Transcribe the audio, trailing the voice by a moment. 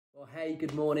Well, hey,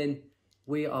 good morning.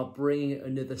 We are bringing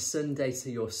another Sunday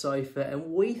to your sofa,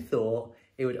 and we thought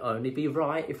it would only be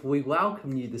right if we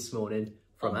welcome you this morning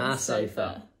from our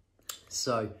sofa.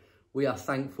 So we are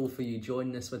thankful for you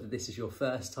joining us, whether this is your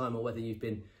first time or whether you've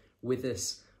been with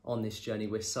us on this journey.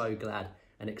 We're so glad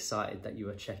and excited that you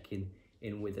are checking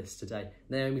in with us today.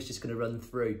 Naomi's just going to run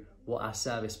through what our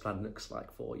service plan looks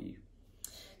like for you.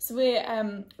 So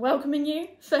we're welcoming you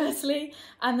firstly,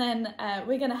 and then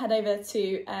we're going to head over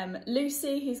to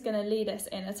Lucy, who's going to lead us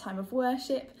in a time of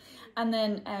worship, and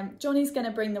then Jonny's going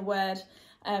to bring the word,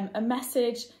 a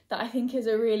message that I think is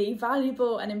a really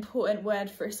valuable and important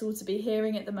word for us all to be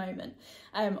hearing at the moment,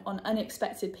 on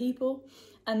unexpected people.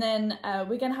 And then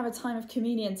we're going to have a time of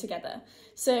communion together.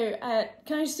 So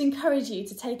can I just encourage you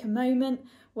to take a moment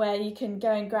where you can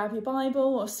go and grab your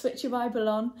Bible or switch your Bible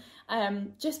on.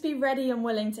 Just be ready and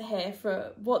willing to hear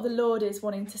for what the Lord is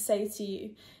wanting to say to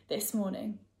you this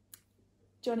morning.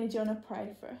 Jonny, do you want to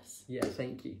pray for us? Yeah,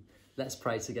 thank you. Let's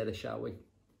pray together, shall we?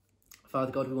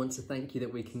 Father God, we want to thank you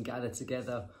that we can gather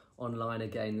together online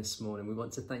again this morning. We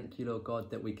want to thank you, Lord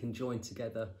God, that we can join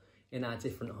together in our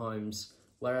different homes,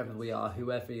 wherever we are,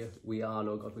 whoever we are,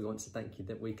 Lord God. We want to thank you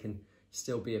that we can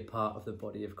still be a part of the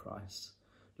body of Christ.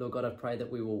 Lord God, I pray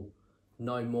that we will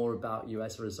know more about you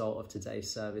as a result of today's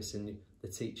service and the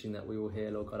teaching that we will hear.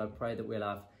 Lord God, I pray that we'll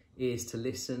have ears to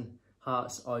listen,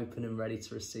 hearts open and ready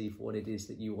to receive what it is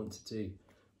that you want to do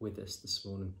with us this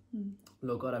morning.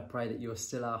 Lord God, I pray that you will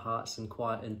still our hearts and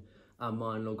quieten our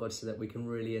mind, Lord God, so that we can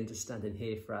really understand and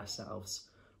hear for ourselves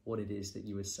what it is that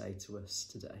you would say to us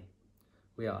today.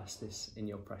 We ask this in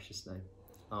your precious name.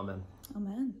 Amen.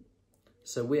 Amen.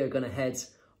 So we are going to head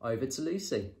over to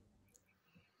Lucy.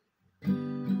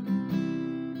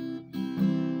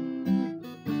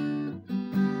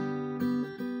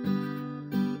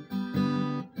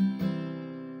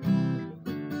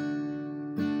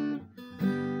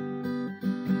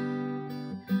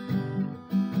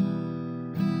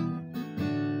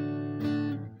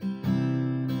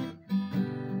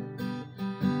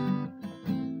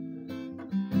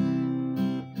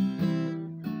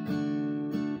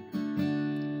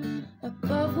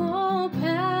 Above all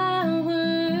powers,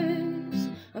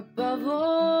 above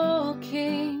all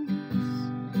kings,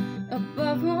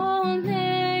 above all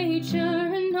nature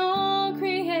and all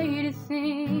created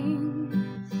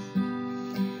things,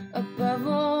 above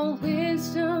all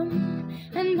wisdom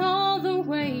and all the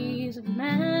ways of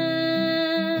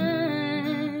man,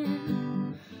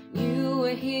 you were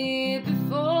here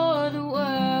before the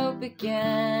world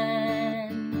began.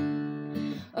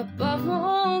 Above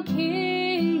all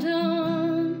kingdoms,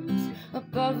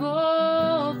 above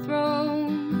all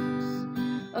thrones,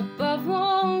 above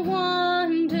all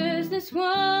wonders this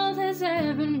world has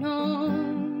ever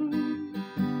known,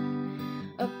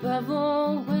 above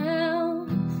all wealth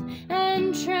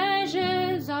and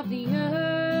treasures of the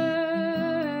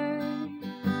earth,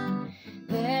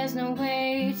 there's no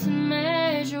way to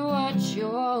measure what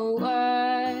you're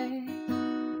worth.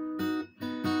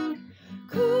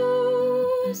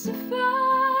 Crucified,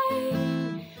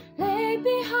 laid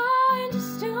behind a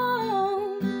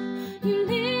stone, you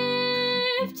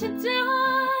lived to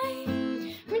die,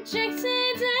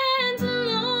 rejected and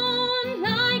alone,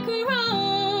 like a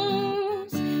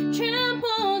rose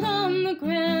trampled on the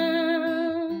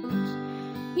ground.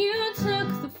 You took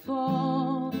the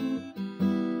fall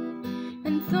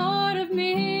and thought of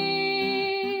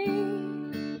me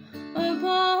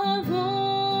above all.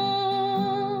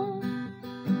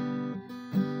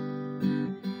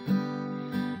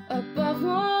 Above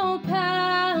all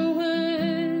powers,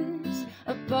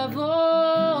 above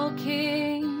all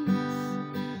kings,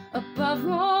 above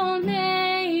all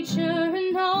nature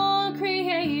and all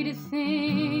created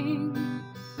things,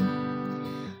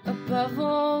 above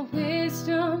all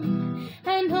wisdom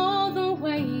and all the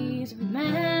ways of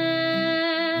man,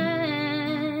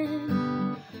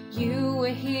 you were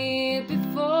here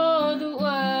before the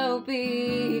world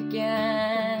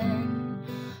began.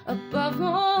 Above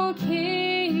all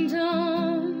kingdoms,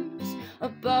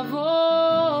 above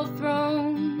all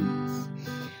thrones,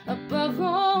 above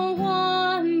all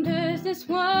wonders this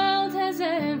world has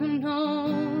ever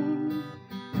known,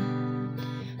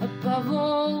 above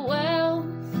all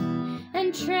wealth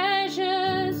and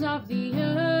treasures of the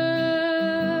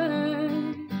earth,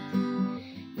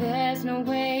 there's no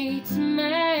way to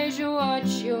measure what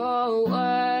you're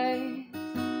worth.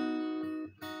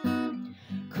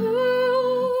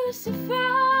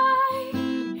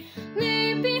 Crucified,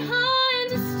 laid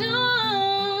behind a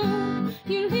stone,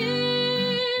 you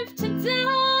lived to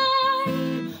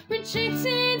die,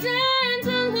 rejected and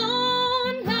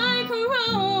alone, like a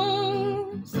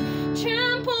rose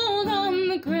trampled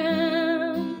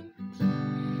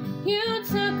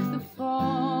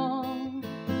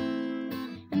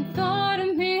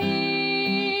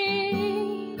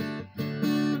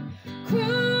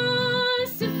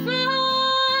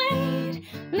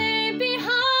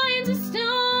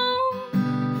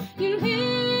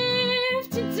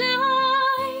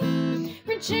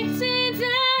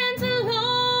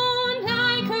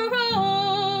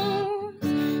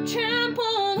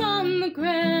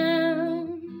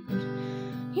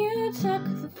You took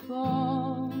the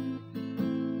fall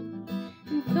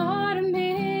and thought of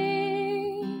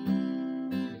me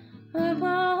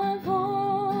above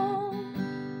all.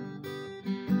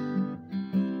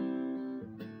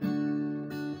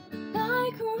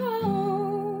 Like a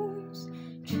rose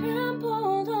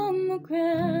trampled on the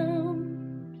ground,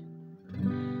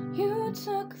 you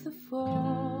took the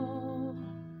fall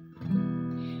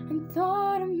and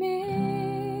thought of me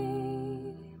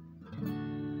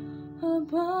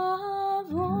above all.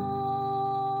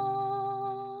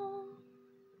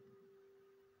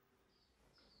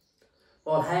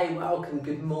 Well, hey, welcome,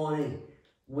 good morning.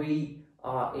 We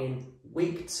are in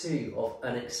week 2 of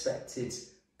Unexpected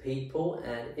People,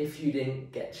 and if you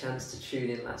didn't get a chance to tune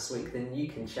in last week, then you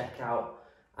can check out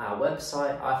our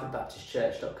website,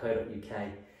 ifordbaptistchurch.co.uk,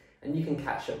 and you can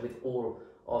catch up with all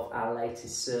of our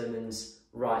latest sermons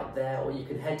right there, or you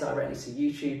can head directly to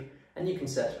YouTube and you can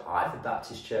search Iford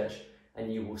Baptist Church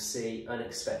and you will see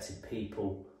Unexpected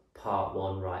People Part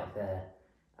 1 right there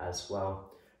as well.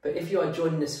 But if you are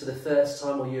joining us for the first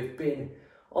time, or you've been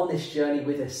on this journey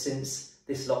with us since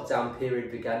this lockdown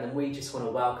period began, then we just want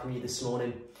to welcome you this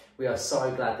morning. We are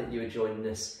so glad that you are joining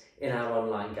us in our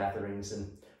online gatherings,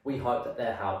 and we hope that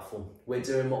they're helpful. We're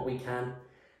doing what we can,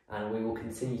 and we will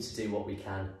continue to do what we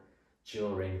can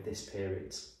during this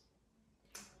period.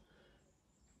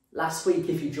 Last week,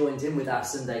 if you joined in with our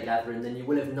Sunday gathering, then you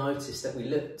will have noticed that we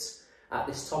looked at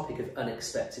this topic of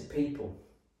unexpected people.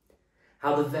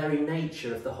 How the very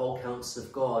nature of the whole counsel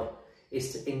of God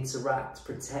is to interact,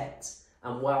 protect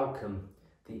and welcome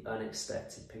the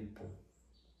unexpected people.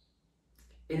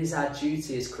 It is our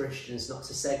duty as Christians not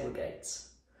to segregate.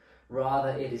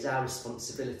 Rather, it is our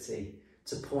responsibility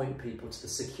to point people to the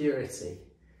security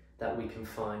that we can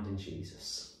find in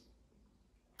Jesus.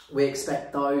 We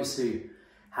expect those who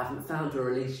haven't found a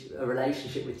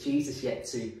relationship with Jesus yet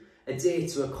to adhere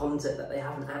to a concept that they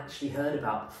haven't actually heard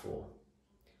about before.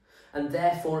 And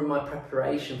therefore, in my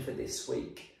preparation for this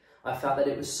week, I felt that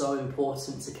it was so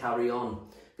important to carry on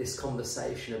this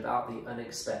conversation about the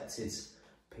unexpected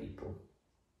people.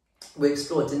 We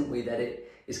explored, didn't we, that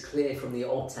it is clear from the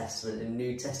Old Testament and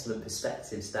New Testament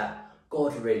perspectives that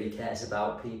God really cares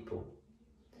about people.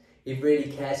 He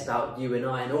really cares about you and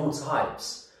I and all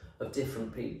types of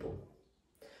different people.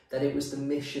 That it was the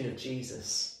mission of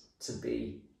Jesus to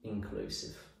be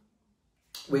inclusive.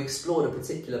 We explored a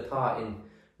particular part in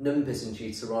Numbers and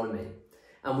Deuteronomy,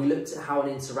 and we looked at how an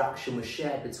interaction was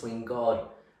shared between God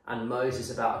and Moses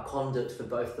about a conduct for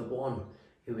both the one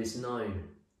who is known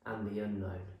and the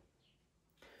unknown.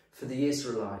 For the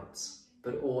Israelites,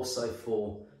 but also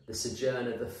for the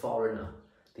sojourner, the foreigner,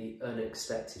 the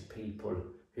unexpected people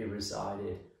who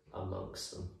resided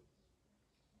amongst them.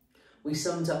 We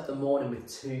summed up the morning with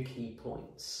 2 key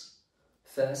points.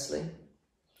 Firstly,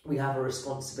 we have a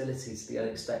responsibility to the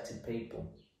unexpected people,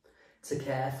 to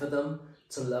care for them,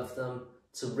 to love them,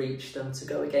 to reach them, to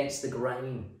go against the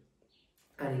grain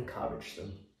and encourage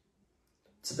them,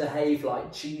 to behave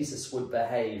like Jesus would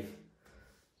behave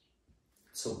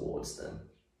towards them.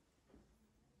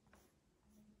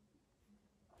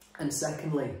 And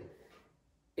secondly,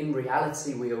 in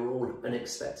reality, we are all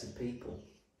unexpected people.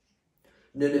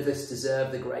 None of us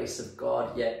deserve the grace of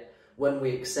God, yet when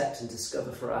we accept and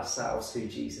discover for ourselves who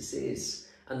Jesus is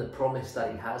and the promise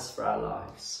that he has for our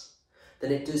lives,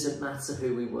 then it doesn't matter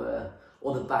who we were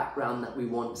or the background that we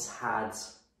once had,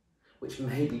 which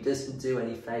maybe doesn't do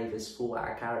any favours for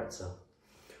our character.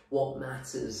 What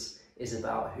matters is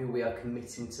about who we are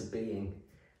committing to being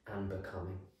and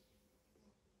becoming.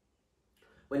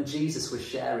 When Jesus was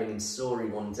sharing in story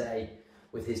one day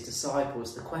with his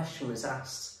disciples, the question was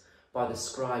asked by the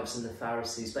scribes and the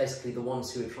Pharisees, basically the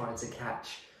ones who were trying to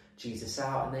catch Jesus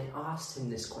out, and they asked him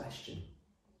this question: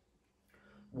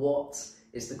 what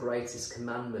is the greatest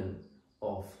commandment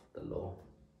of the law?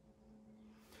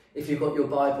 If you've got your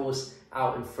Bibles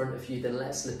out in front of you, then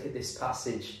let's look at this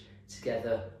passage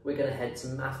together. We're going to head to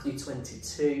Matthew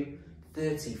 22,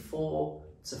 34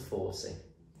 to 40.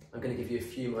 I'm going to give you a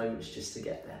few moments just to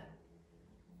get there.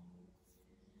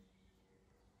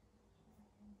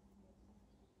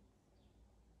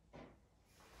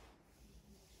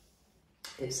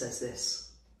 It says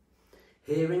this: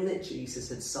 hearing that Jesus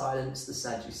had silenced the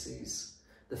Sadducees,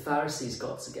 the Pharisees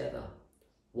got together.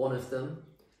 One of them,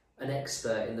 an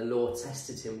expert in the law,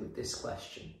 tested him with this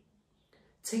question: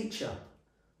 Teacher,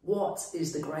 what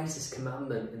is the greatest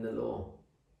commandment in the law?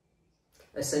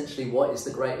 Essentially, what is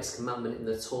the greatest commandment in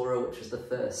the Torah, which was the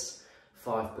first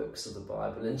 5 books of the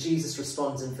Bible? And Jesus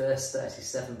responds in verse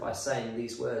 37 by saying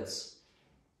these words: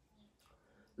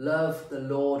 love the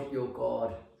Lord your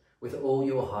God with all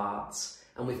your heart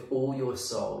and with all your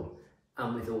soul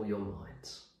and with all your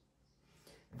might.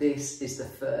 This is the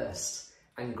first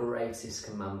and greatest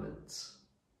commandment.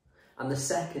 And the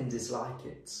second is like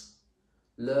it.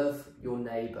 Love your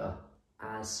neighbour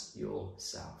as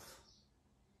yourself.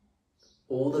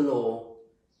 All the law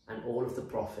and all of the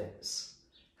prophets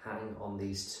hang on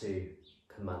these two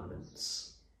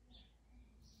commandments.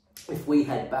 If we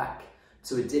head back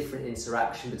to a different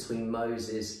interaction between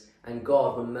Moses and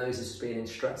God, when Moses was being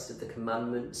instructed of the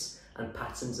commandments and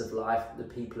patterns of life that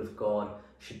the people of God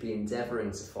should be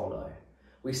endeavouring to follow,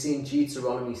 we see in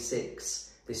Deuteronomy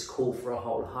 6 this call for a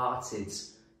wholehearted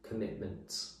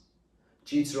commitment.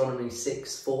 Deuteronomy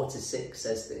 6, 4-6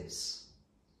 says this: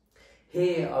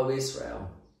 Hear, O Israel,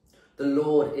 the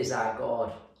Lord is our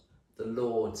God, the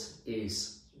Lord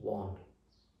is one.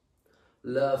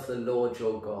 Love the Lord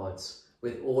your God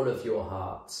with all of your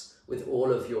heart, with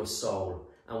all of your soul,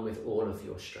 and with all of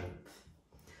your strength.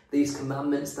 These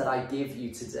commandments that I give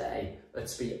you today are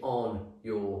to be on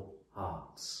your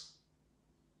hearts.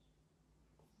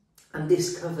 And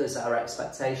this covers our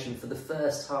expectation for the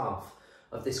first half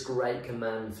of this great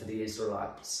command for the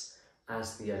Israelites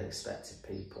as the unexpected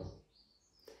people.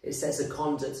 It sets a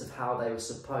conduct of how they were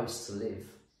supposed to live.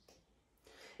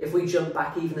 If we jump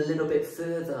back even a little bit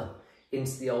further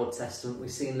into the Old Testament, we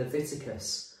see in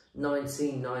Leviticus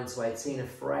 19, 9-18, a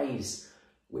phrase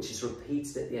which is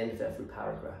repeated at the end of every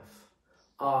paragraph.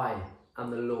 I am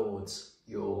the Lord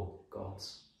your God.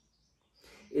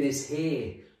 It is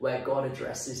here where God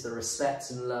addresses the respect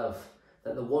and love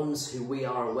that the ones who we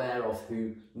are aware of,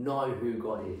 who know who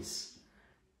God is,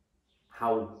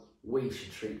 how we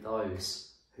should treat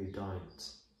those who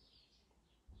don't.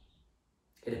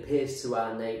 It appears to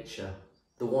our nature,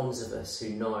 the ones of us who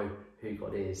know who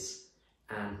God is,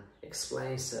 and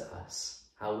explains to us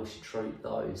how we should treat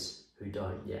those who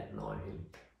don't yet know him.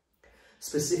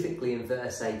 Specifically in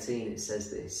verse 18 it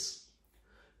says this: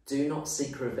 Do not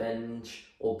seek revenge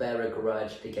or bear a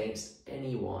grudge against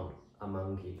anyone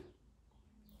among you,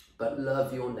 but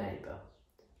love your neighbour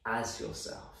as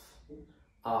yourself.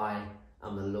 I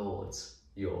am the Lord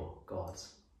your God.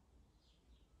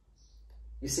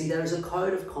 You see, there is a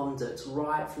code of conduct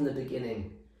right from the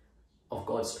beginning of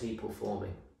God's people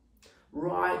forming,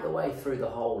 right the way through the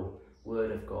whole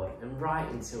Word of God and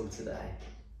right until today.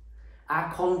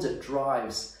 Our conduct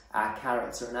drives our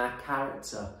character, and our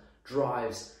character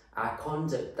drives our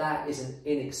conduct. That is an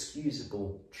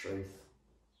inexcusable truth.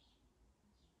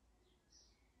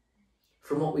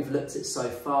 From what we've looked at so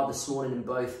far this morning in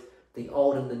both the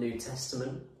Old and the New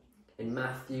Testament, in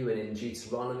Matthew and in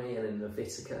Deuteronomy and in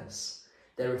Leviticus,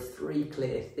 there are three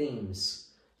clear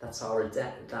themes that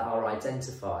are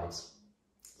identified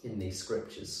in these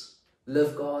scriptures.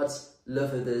 Love God,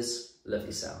 love others, love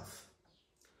yourself.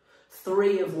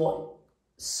 Three of what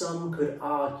some could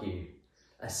argue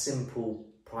are simple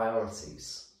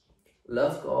priorities.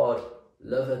 Love God,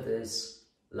 love others,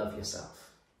 love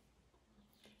yourself.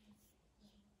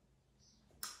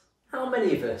 How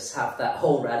many of us have that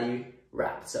already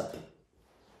wrapped up?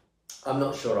 I'm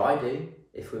not sure I do,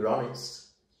 if we're honest.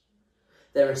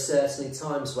 There are certainly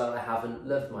times where I haven't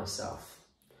loved myself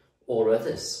or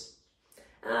others.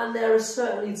 And there are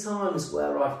certainly times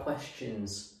where I've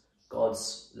questioned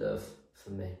God's love for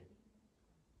me.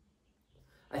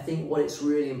 I think what it's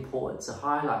really important to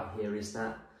highlight here is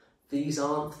that these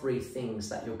aren't three things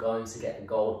that you're going to get a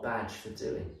gold badge for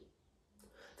doing.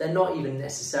 They're not even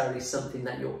necessarily something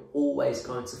that you're always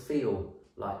going to feel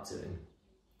like doing.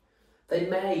 They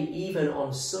may, even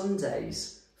on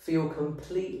Sundays, feel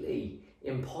completely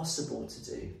impossible to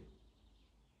do.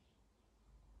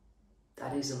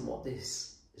 That isn't what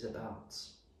this is about.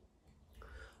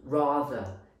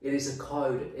 Rather, it is a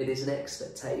code, it is an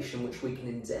expectation which we can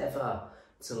endeavour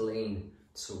to lean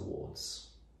towards.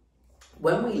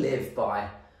 When we live by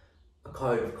a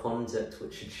code of conduct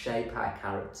which should shape our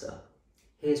character,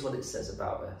 here's what it says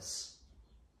about us.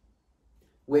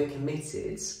 We're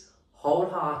committed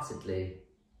wholeheartedly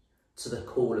to the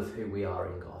call of who we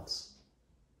are in God.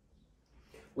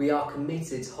 We are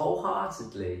committed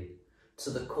wholeheartedly to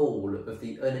the call of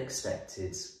the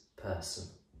unexpected person.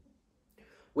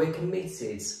 We're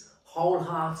committed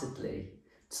wholeheartedly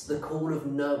to the call of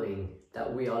knowing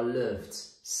that we are loved,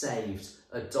 saved,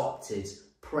 adopted,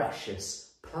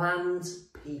 precious, planned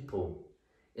people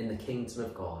in the kingdom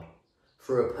of God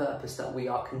for a purpose that we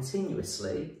are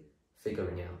continuously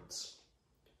figuring out.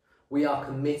 We are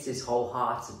committed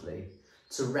wholeheartedly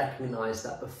to recognise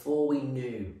that before we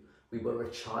knew we were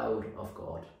a child of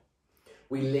God,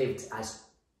 we lived as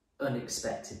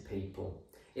unexpected people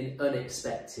in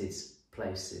unexpected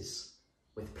places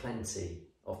with plenty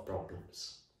of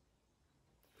problems.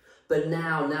 But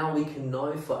now we can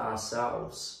know for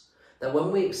ourselves that when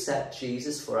we accept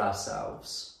Jesus for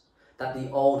ourselves, that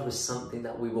the old was something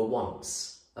that we were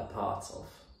once a part of,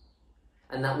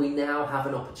 and that we now have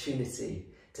an opportunity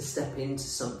to step into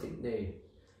something new,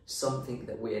 something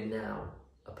that we are now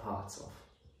a part of.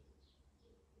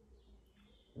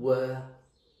 Were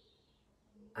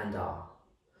and are.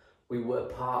 We were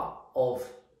part of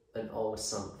an old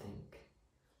something,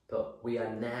 but we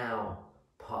are now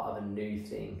part of a new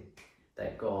thing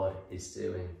that God is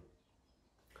doing.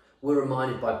 We're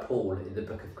reminded by Paul in the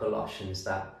book of Colossians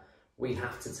that we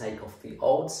have to take off the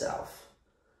old self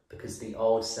because the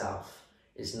old self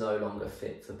is no longer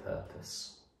fit for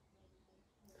purpose.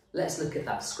 Let's look at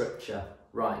that scripture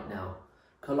right now.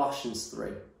 Colossians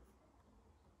 3.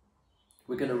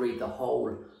 We're going to read the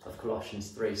whole of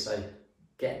Colossians 3, so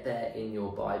get there in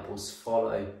your Bibles,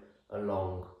 follow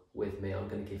along with me. I'm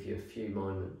going to give you a few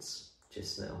moments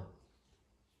just now.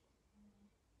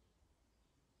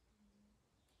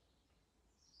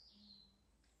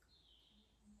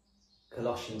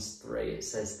 Colossians 3, it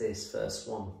says this, verse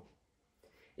 1.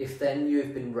 If then you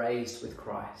have been raised with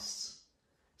Christ,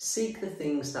 seek the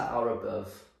things that are above,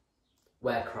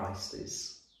 where Christ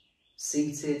is,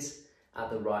 seated at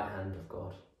the right hand of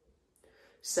God.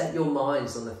 Set your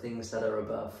minds on the things that are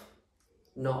above,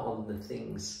 not on the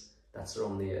things that are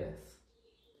on the earth.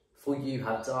 For you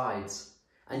have died,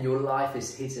 and your life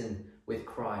is hidden with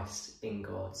Christ in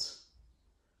God.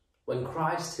 When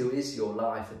Christ, who is your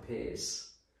life, appears,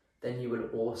 then you will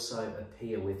also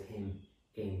appear with him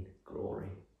in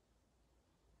glory.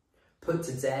 Put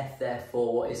to death,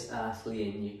 therefore, what is earthly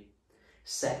in you: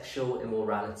 sexual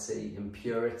immorality,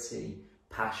 impurity,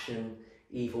 passion,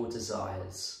 evil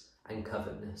desires, and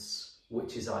covetousness,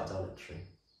 which is idolatry.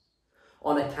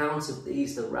 On account of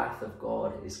these, the wrath of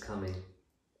God is coming.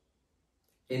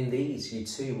 In these you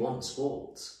too once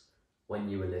walked when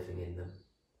you were living in them.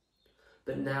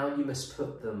 But now you must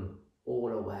put them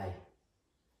all away: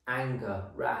 anger,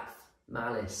 wrath,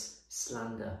 malice,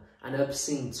 slander, and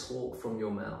obscene talk from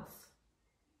your mouth.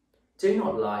 Do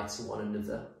not lie to one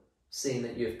another, seeing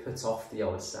that you have put off the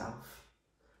old self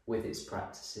with its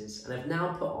practices, and have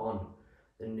now put on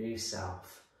the new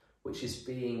self, which is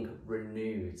being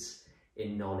renewed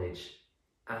in knowledge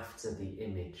after the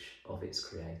image of its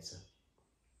creator.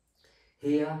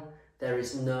 Here there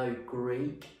is no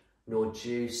Greek nor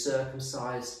Jew,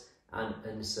 circumcised and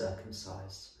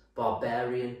uncircumcised,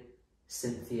 barbarian,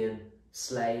 Scythian,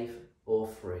 slave or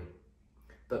free,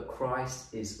 but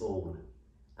Christ is all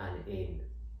and in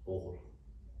all.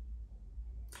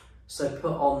 So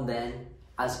put on then,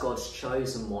 as God's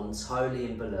chosen ones, holy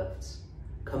and beloved,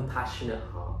 compassionate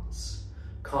hearts,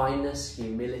 kindness,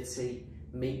 humility,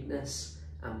 meekness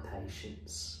and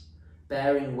patience,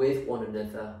 bearing with one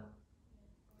another.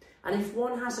 And if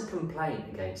one has a complaint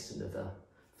against another,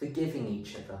 forgiving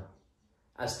each other,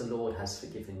 as the Lord has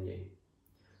forgiven you,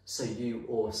 so you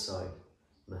also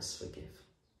must forgive.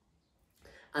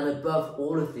 And above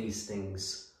all of these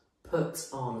things, put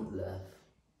on love,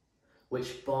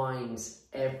 which binds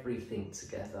everything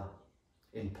together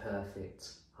in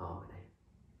perfect harmony.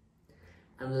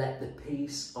 And let the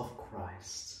peace of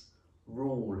Christ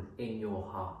rule in your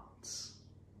hearts,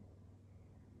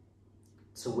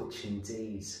 to which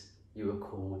indeed you are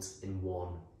called in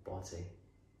one body.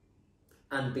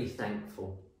 And be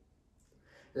thankful.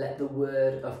 Let the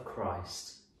word of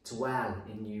Christ dwell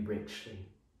in you richly,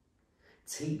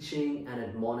 teaching and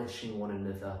admonishing one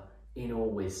another in all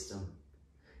wisdom,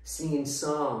 singing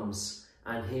psalms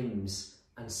and hymns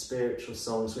and spiritual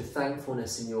songs with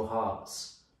thankfulness in your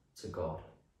hearts to God.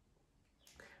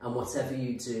 And whatever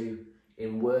you do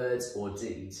in word or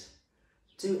deed,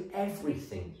 do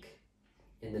everything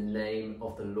in the name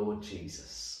of the Lord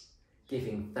Jesus,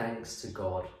 giving thanks to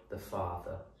God the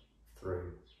Father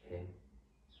through him.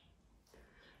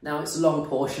 Now, it's a long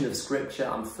portion of scripture,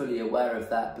 I'm fully aware of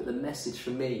that, but the message for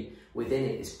me within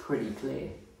it is pretty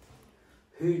clear.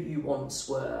 Who you once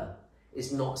were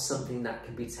is not something that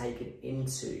can be taken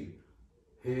into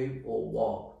who or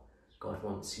what God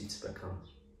wants you to become.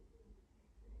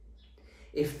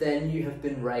 If then you have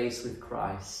been raised with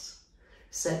Christ,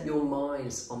 set your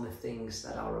minds on the things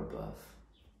that are above,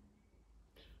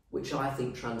 which I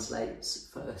think translates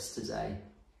for us today.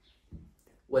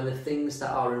 When the things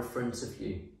that are in front of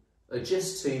you are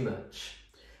just too much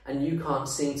and you can't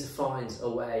seem to find a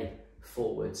way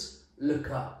forwards, look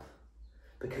up,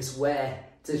 because where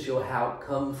does your help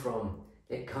come from?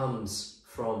 It comes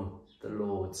from the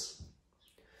Lord.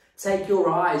 Take your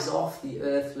eyes off the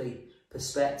earthly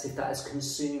perspective that has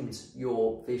consumed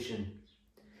your vision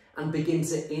and begin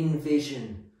to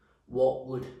envision what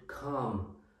would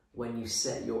come when you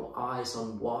set your eyes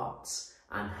on what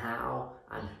and how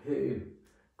and who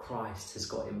Christ has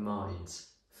got in mind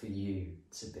for you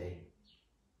to be.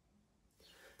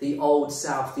 The old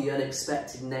self, the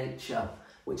unexpected nature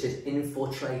which has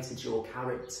infiltrated your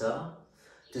character,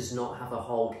 does not have a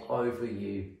hold over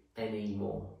you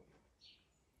anymore.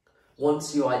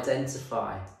 Once you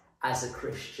identify as a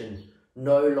Christian,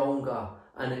 no longer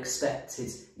unexpected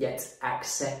yet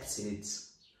accepted,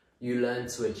 you learn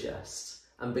to adjust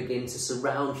and begin to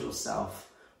surround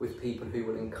yourself with people who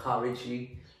will encourage you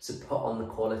to put on the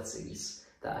qualities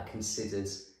that are considered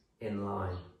in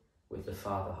line with the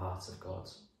Father heart of God.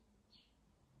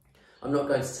 I'm not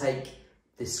going to take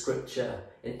this scripture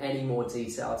in any more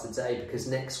detail today, because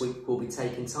next week we'll be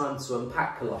taking time to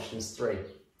unpack Colossians 3,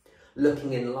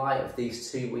 looking in light of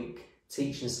these 2-week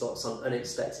teaching slots on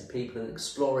unexpected people and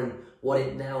exploring what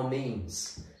it now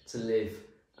means to live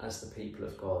as the people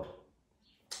of God.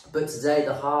 But today,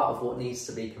 the heart of what needs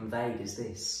to be conveyed is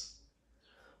this: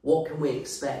 what can we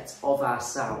expect of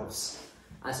ourselves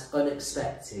as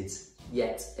unexpected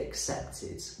yet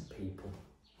accepted people?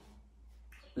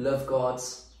 Love God,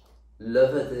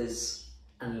 love others,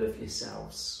 and love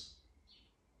yourselves.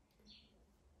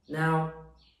 Now,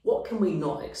 what can we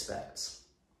not expect?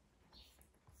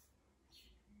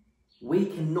 We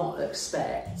cannot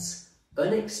expect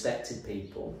unexpected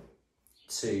people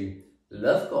to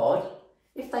love God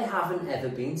if they haven't ever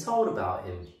been told about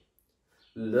him.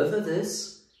 Love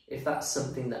others if that's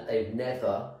something that they've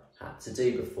never had to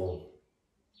do before.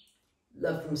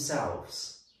 Love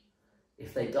themselves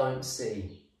if they don't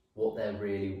see what they're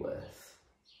really worth.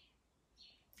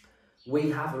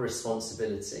 We have a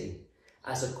responsibility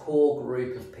as a core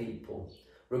group of people,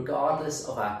 regardless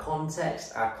of our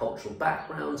context, our cultural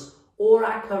backgrounds, or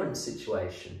our current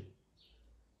situation,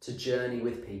 to journey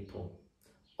with people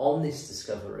on this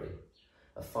discovery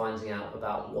of finding out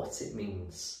about what it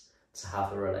means to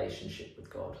have a relationship with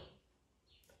God.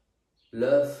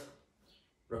 Love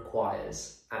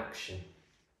requires action.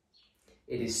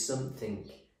 It is something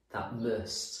that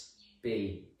must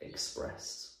be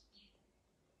expressed.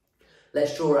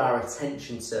 Let's draw our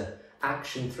attention to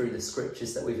action through the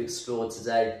scriptures that we've explored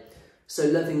today. So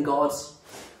loving God,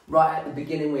 right at the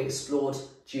beginning we explored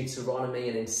Deuteronomy,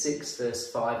 and in 6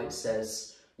 verse 5 it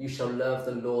says, "You shall love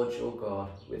the Lord your God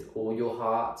with all your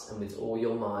heart and with all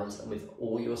your mind and with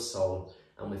all your soul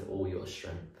and with all your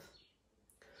strength."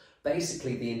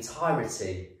 Basically, the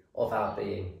entirety of our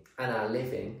being and our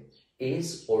living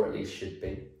is, or at least should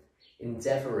be,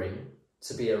 endeavouring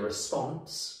to be a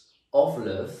response of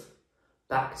love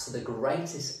back to the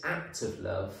greatest act of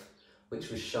love which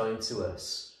was shown to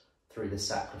us through the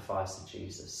sacrifice of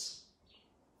Jesus.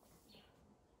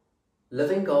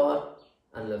 Loving God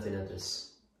and loving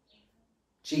others.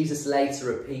 Jesus later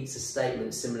repeats a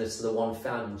statement similar to the one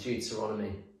found in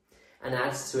Deuteronomy and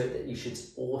adds to it that you should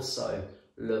also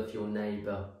love your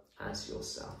neighbour as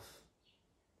yourself.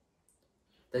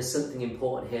 There's something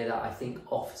important here that I think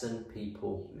often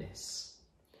people miss.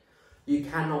 You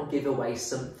cannot give away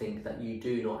something that you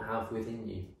do not have within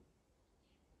you.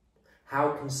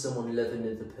 How can someone love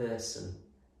another person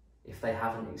if they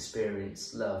haven't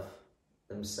experienced love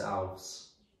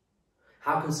themselves?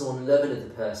 How can someone love another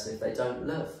person if they don't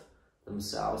love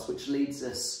themselves? Which leads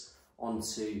us on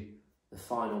to the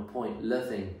final point,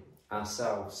 loving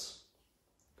ourselves.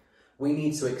 We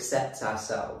need to accept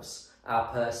ourselves,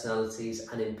 our personalities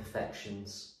and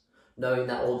imperfections, knowing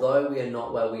that although we are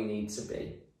not where we need to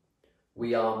be,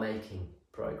 we are making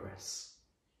progress.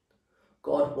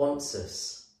 God wants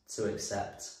us to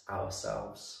accept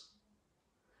ourselves.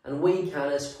 And we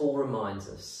can, as Paul reminds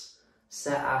us,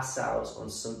 set ourselves on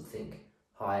something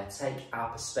higher, take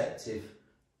our perspective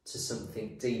to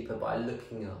something deeper by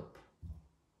looking up.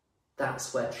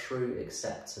 That's where true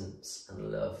acceptance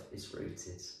and love is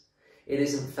rooted. It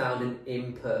isn't found in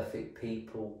imperfect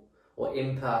people or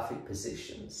imperfect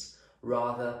positions.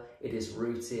 Rather, it is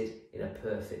rooted in a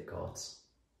perfect God.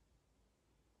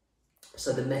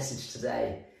 So the message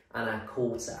today and our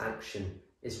call to action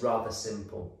is rather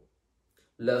simple.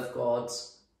 Love God,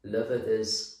 love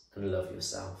others, and love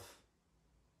yourself.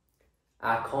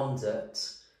 Our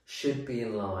conduct should be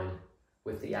in line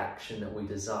with the action that we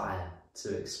desire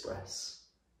to express.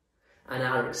 And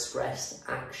our expressed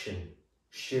action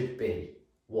should be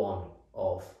one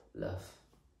of love.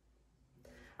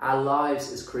 Our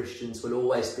lives as Christians will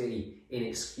always be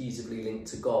inexcusably linked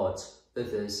to God,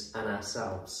 others, and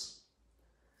ourselves.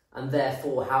 And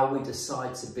therefore, how we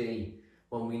decide to be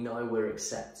when we know we're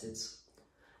accepted,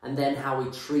 and then how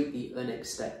we treat the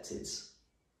unexpected,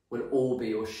 will all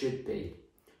be, or should be,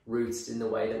 rooted in the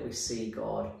way that we see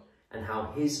God and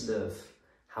how his love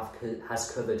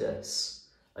has covered us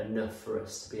enough for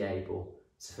us to be able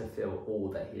to fulfill all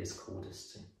that he has called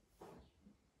us to.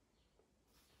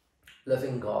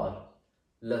 Loving God,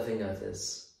 loving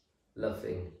others,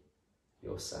 loving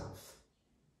yourself.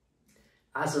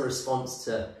 As a response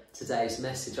to today's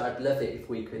message, I'd love it if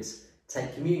we could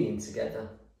take communion together.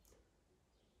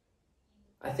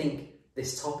 I think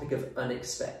this topic of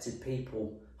unexpected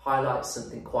people highlights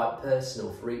something quite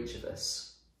personal for each of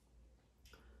us.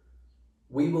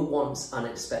 We were once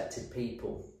unexpected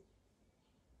people,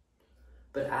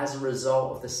 but as a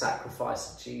result of the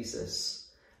sacrifice of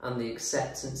Jesus and the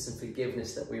acceptance and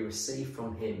forgiveness that we receive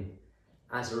from him,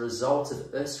 as a result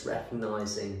of us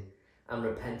recognising and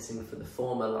repenting for the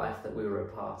former life that we were a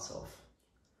part of,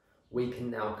 we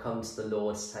can now come to the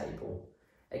Lord's table,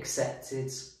 accepted,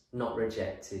 not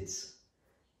rejected,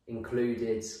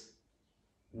 included,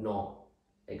 not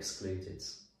excluded.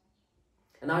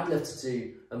 And I'd love to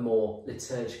do a more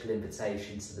liturgical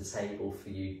invitation to the table for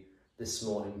you this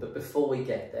morning. But before we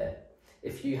get there,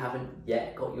 if you haven't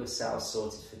yet got yourself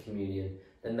sorted for communion,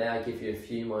 then may I give you a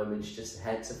few moments just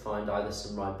ahead to find either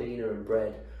some ribena and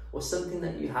bread or something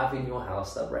that you have in your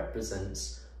house that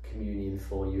represents communion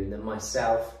for you. And then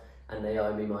myself and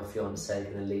Naomi, my fiancée, are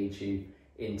going to lead you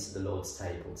into the Lord's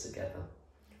table together.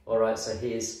 All right, so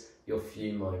here's your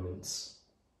few moments.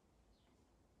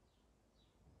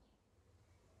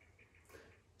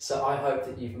 So I hope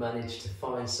that you've managed to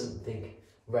find something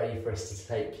ready for us to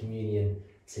take communion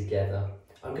together.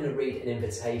 I'm going to read an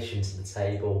invitation to the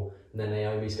table, and then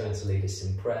Naomi's going to lead us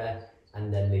in prayer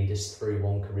and then lead us through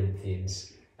 1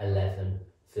 Corinthians 11,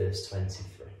 verse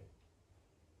 23.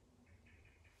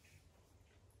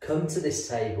 Come to this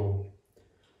table,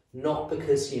 not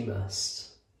because you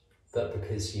must, but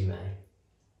because you may.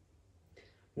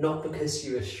 Not because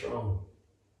you are strong,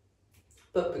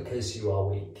 but because you are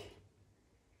weak.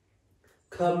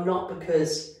 Come not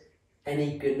because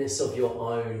any goodness of your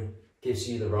own gives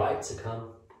you the right to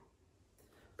come,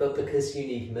 but because you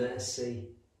need mercy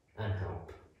and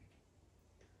help.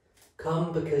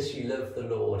 Come because you love the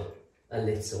Lord a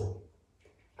little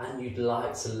and you'd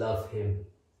like to love him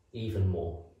even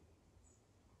more.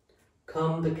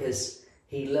 Come because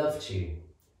he loved you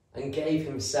and gave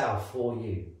himself for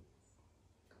you.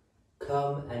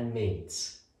 Come and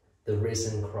meet the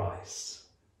risen Christ,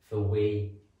 for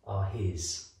we are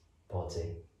his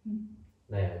body.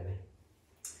 Naomi.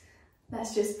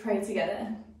 Let's just pray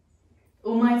together.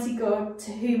 Almighty God,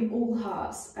 to whom all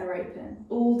hearts are open,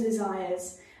 all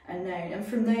desires are known, and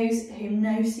from those whom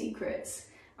no secrets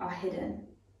are hidden,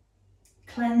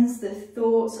 cleanse the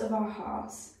thoughts of our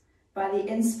hearts by the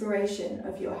inspiration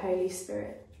of your Holy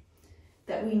Spirit,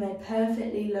 that we may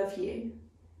perfectly love you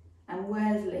and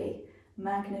worthily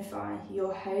magnify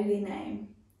your holy name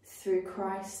through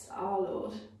Christ our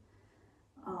Lord.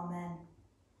 Amen.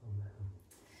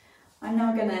 I'm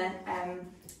now going to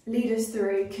lead us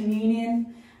through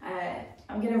communion.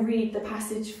 I'm going to read the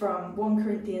passage from 1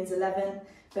 Corinthians 11,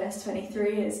 verse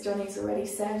 23, as Jonny's already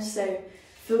said. So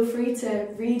feel free to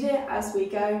read it as we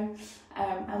go,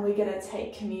 and we're going to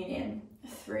take communion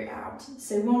throughout.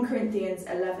 So 1 Corinthians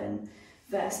 11,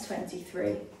 verse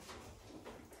 23.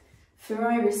 For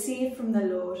I received from the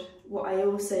Lord what I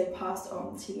also passed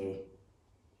on to you.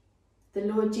 The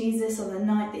Lord Jesus, on the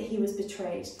night that he was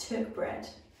betrayed, took bread.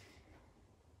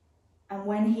 And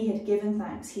when he had given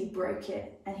thanks, he broke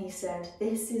it, and he said,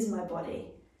 "This is my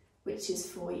body, which is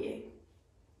for you.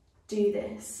 Do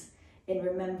this in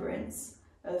remembrance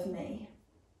of me."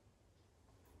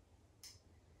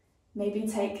 Maybe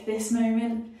take this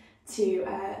moment to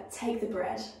take the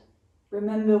bread.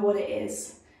 Remember what it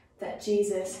is that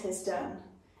Jesus has done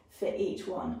for each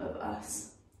one of us.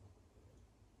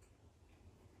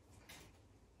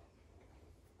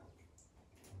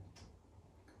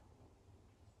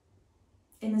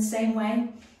 In the same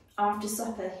way, after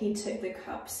supper, he took the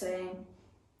cup, saying,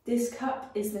 "This cup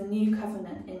is the new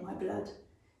covenant in my blood.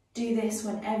 Do this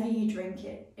whenever you drink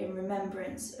it in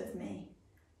remembrance of me.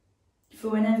 For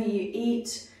whenever you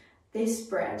eat this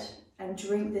bread and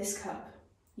drink this cup,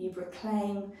 you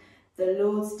proclaim the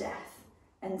Lord's death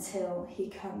until he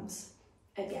comes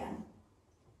again."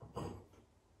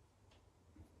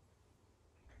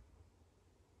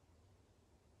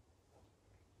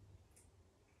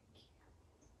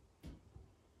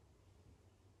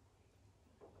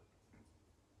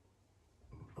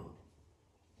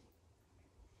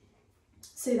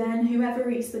 So then, whoever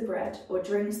eats the bread or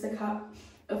drinks the cup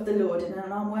of the Lord in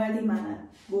an unworthy manner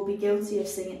will be guilty of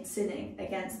sinning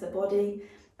against the body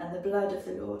and the blood of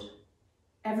the Lord.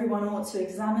 Everyone ought to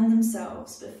examine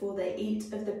themselves before they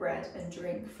eat of the bread and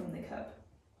drink from the cup.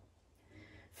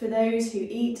 For those who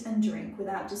eat and drink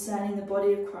without discerning the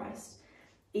body of Christ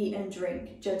eat and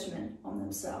drink judgment on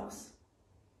themselves.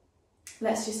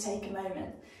 Let's just take a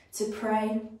moment to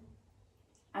pray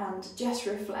and just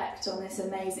reflect on this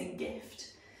amazing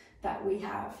gift that we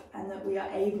have and that we are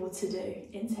able to do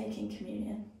in taking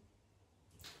communion.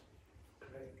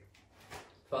 Great.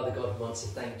 Father God, we want to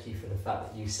thank you for the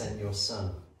fact that you sent your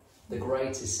Son, the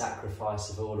greatest sacrifice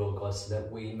of all, Lord God, so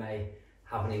that we may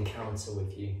have an encounter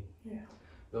with you. Yeah.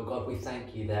 Lord God, we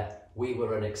thank you that we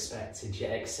were unexpected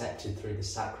yet accepted through the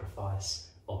sacrifice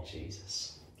of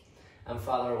Jesus. And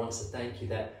Father, I want to thank you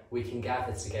that we can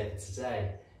gather together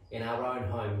today in our own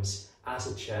homes as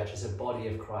a church, as a body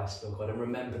of Christ, Lord God, and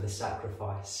remember the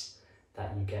sacrifice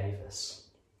that you gave us.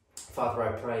 Father,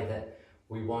 I pray that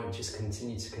we won't just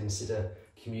continue to consider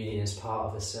communion as part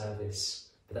of a service,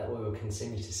 but that we will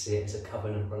continue to see it as a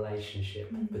covenant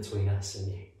relationship between us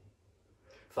and you.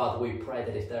 Father, we pray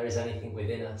that if there is anything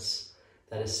within us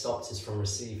that has stopped us from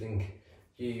receiving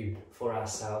you for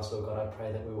ourselves, Lord God, I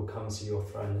pray that we will come to your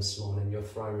throne this morning, your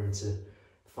throne room, to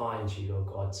find you, Lord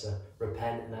God, to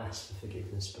repent and ask for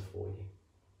forgiveness before you.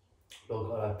 Lord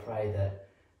God, I pray that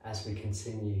as we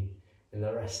continue in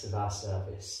the rest of our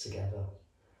service together,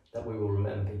 that we will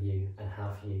remember you and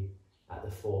have you at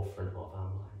the forefront of our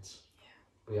minds.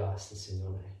 Yeah. We ask this in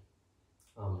your name.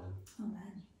 Amen.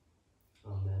 Amen.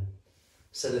 Amen.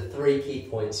 So the 3 key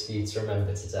points for you to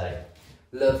remember today: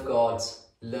 love God,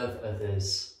 love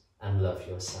others, and love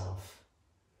yourself.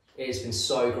 It has been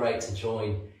so great to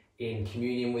join in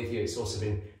communion with you. It's also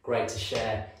been great to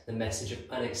share the message of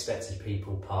Unexpected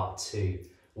People Part 2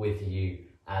 with you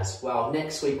as well.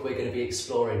 Next week we're going to be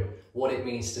exploring what it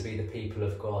means to be the people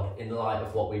of God in light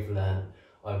of what we've learned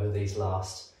over these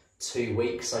last 2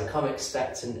 weeks. So come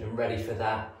expectant and ready for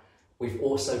that. We've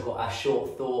also got our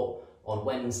short thought on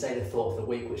Wednesday, the thought of the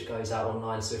week, which goes out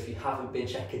online. So if you haven't been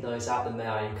checking those out, then may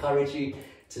I encourage you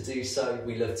to do so.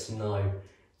 We love to know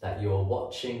that you're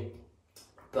watching.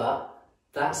 But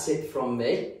that's it from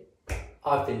me.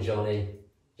 I've been Jonny,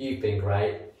 you've been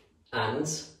great, and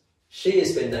she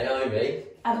has been Naomi.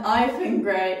 And I've been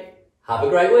great. Have a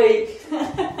great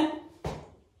week.